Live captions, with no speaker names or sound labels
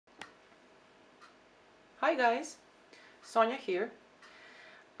Hi guys, Sonia here.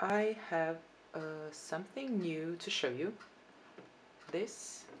 I have something new to show you.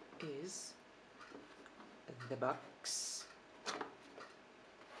 This is the box,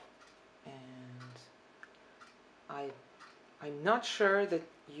 and I'm not sure that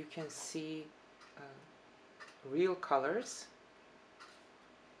you can see real colors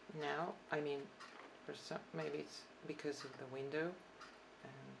now. I mean, maybe it's because of the window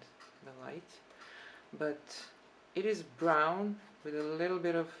and the light, but it is brown with a little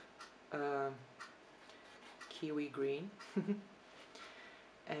bit of kiwi green.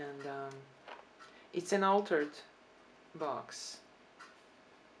 And it's an altered box,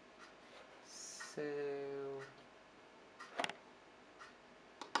 so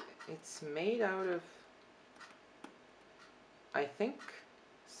it's made out of, I think,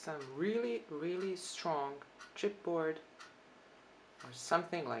 some really strong chipboard or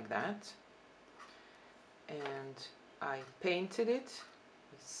something like that, and I painted it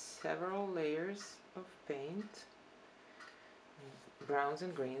with several layers of paint, browns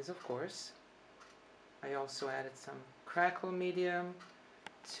and greens of course. I also added some crackle medium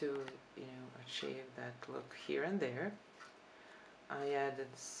to achieve that look here and there. I added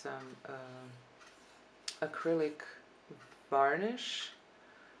some acrylic varnish,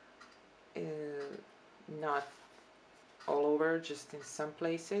 not all over, just in some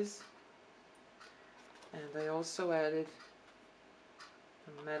places. And I also added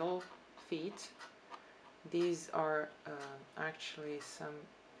metal feet. These are actually some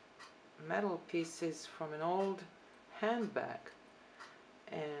metal pieces from an old handbag,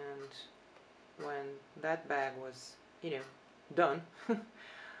 and when that bag was done,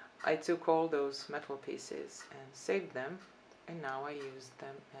 I took all those metal pieces and saved them, and now I use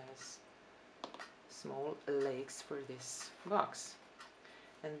them as small legs for this box.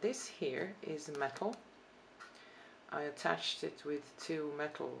 And this here is metal. I attached it with two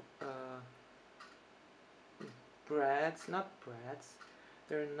metal brads, not brads,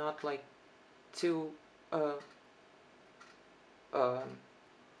 they're not like two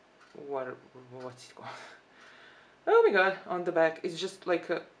what's it called? Oh my god, on the back it's just like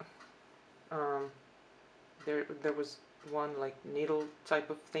a there was one like needle type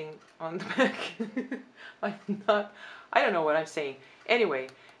of thing on the back. I don't know what I'm saying. Anyway,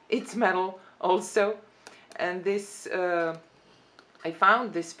 it's metal also, and this I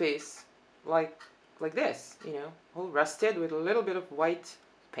found this piece like this, all rusted with a little bit of white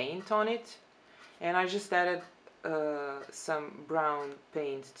paint on it, and I just added some brown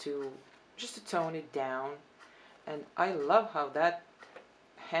paint just to tone it down, and I love how that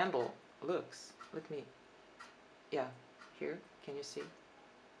handle looks. Yeah, here, can you see?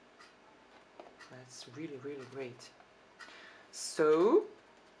 That's really great. So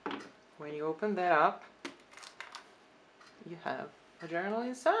when you open that up, you have a journal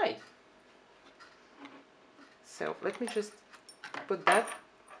inside. So let me just put that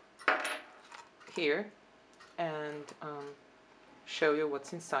here and show you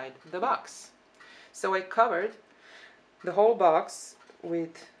what's inside the box. So I covered the whole box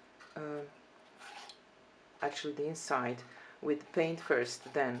with actually the inside with paint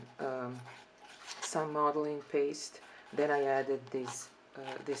first, then some modeling paste, then I added this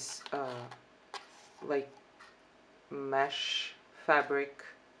like mesh fabric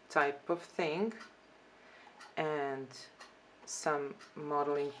type of thing, and some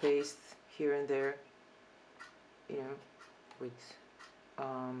modeling paste here and there, with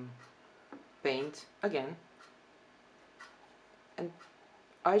paint again, and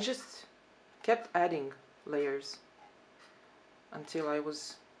I just kept adding layers until I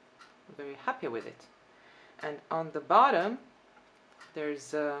was very happy with it. And on the bottom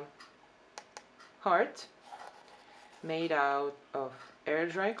there's a heart made out of air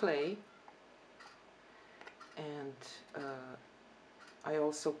dry clay, and I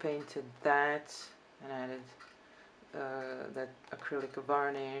also painted that and added that acrylic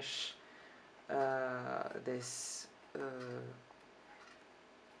varnish, this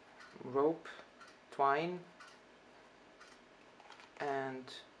rope twine, and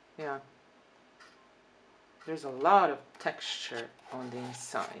yeah, there's a lot of texture on the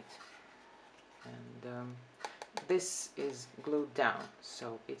inside, and this is glued down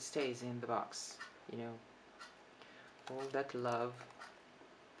so it stays in the box. All that love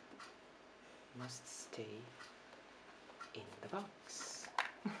must stay in the box.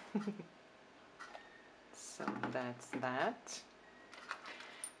 So that's that,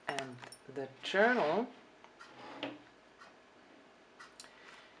 and the journal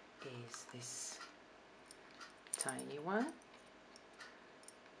is this tiny one.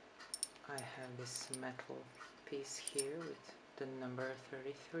 I have this metal piece here with the number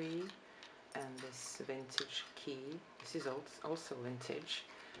 33 and this vintage key. This is also vintage,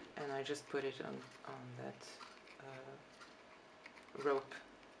 and I just put it on that rope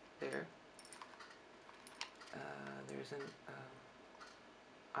there. There's an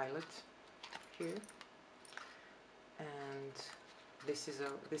eyelet here, and this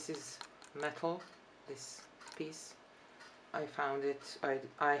is metal. This piece, I found it.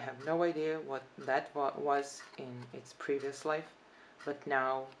 I have no idea what that was in its previous life, but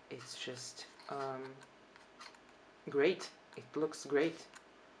now it's just great. It looks great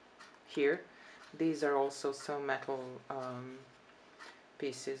here. These are also some metal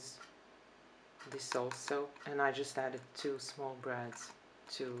pieces. This also, and I just added 2 small brads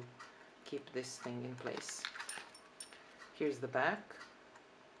to keep this thing in place. Here's the back.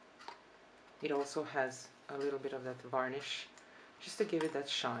 It also has a little bit of that varnish just to give it that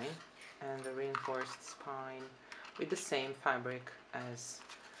shine, and the reinforced spine with the same fabric as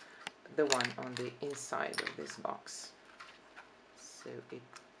the one on the inside of this box. So it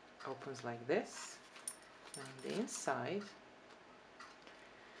opens like this, and the inside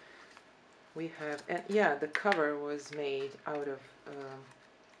we have, and yeah, the cover was made out of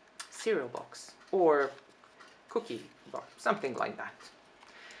cereal box or cookie box, something like that.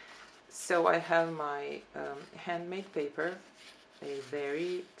 So I have my handmade paper, a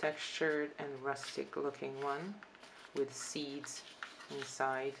very textured and rustic looking one with seeds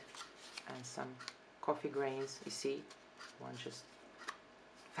inside and some coffee grains. You see, one just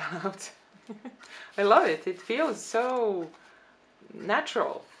fell out. I love it. It feels so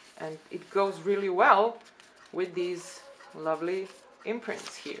natural, and it goes really well with these lovely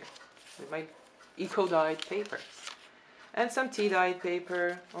imprints here with my eco-dyed papers. And some tea-dyed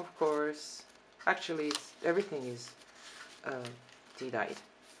paper, of course. Actually, everything is tea-dyed.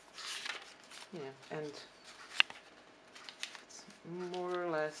 Yeah, and it's more or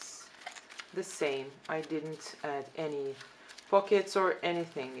less the same. I didn't add any pockets or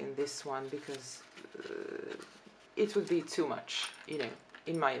anything in this one because it would be too much,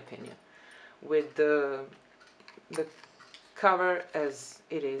 in my opinion. With the cover as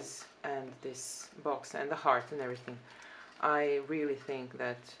it is, and this box and the heart and everything, I really think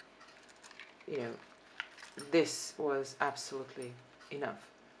that this was absolutely enough.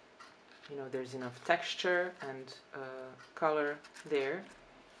 There's enough texture and color there.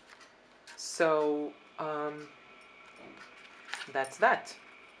 So that's that.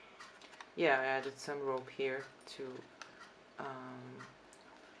 Yeah, I added some rope here to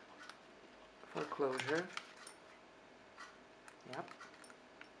for closure. Yep.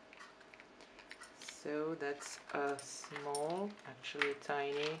 So that's a small, actually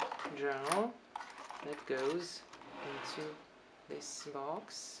tiny journal that goes into this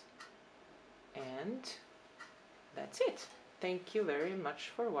box, and that's it. Thank you very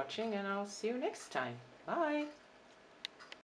much for watching, and I'll see you next time. Bye!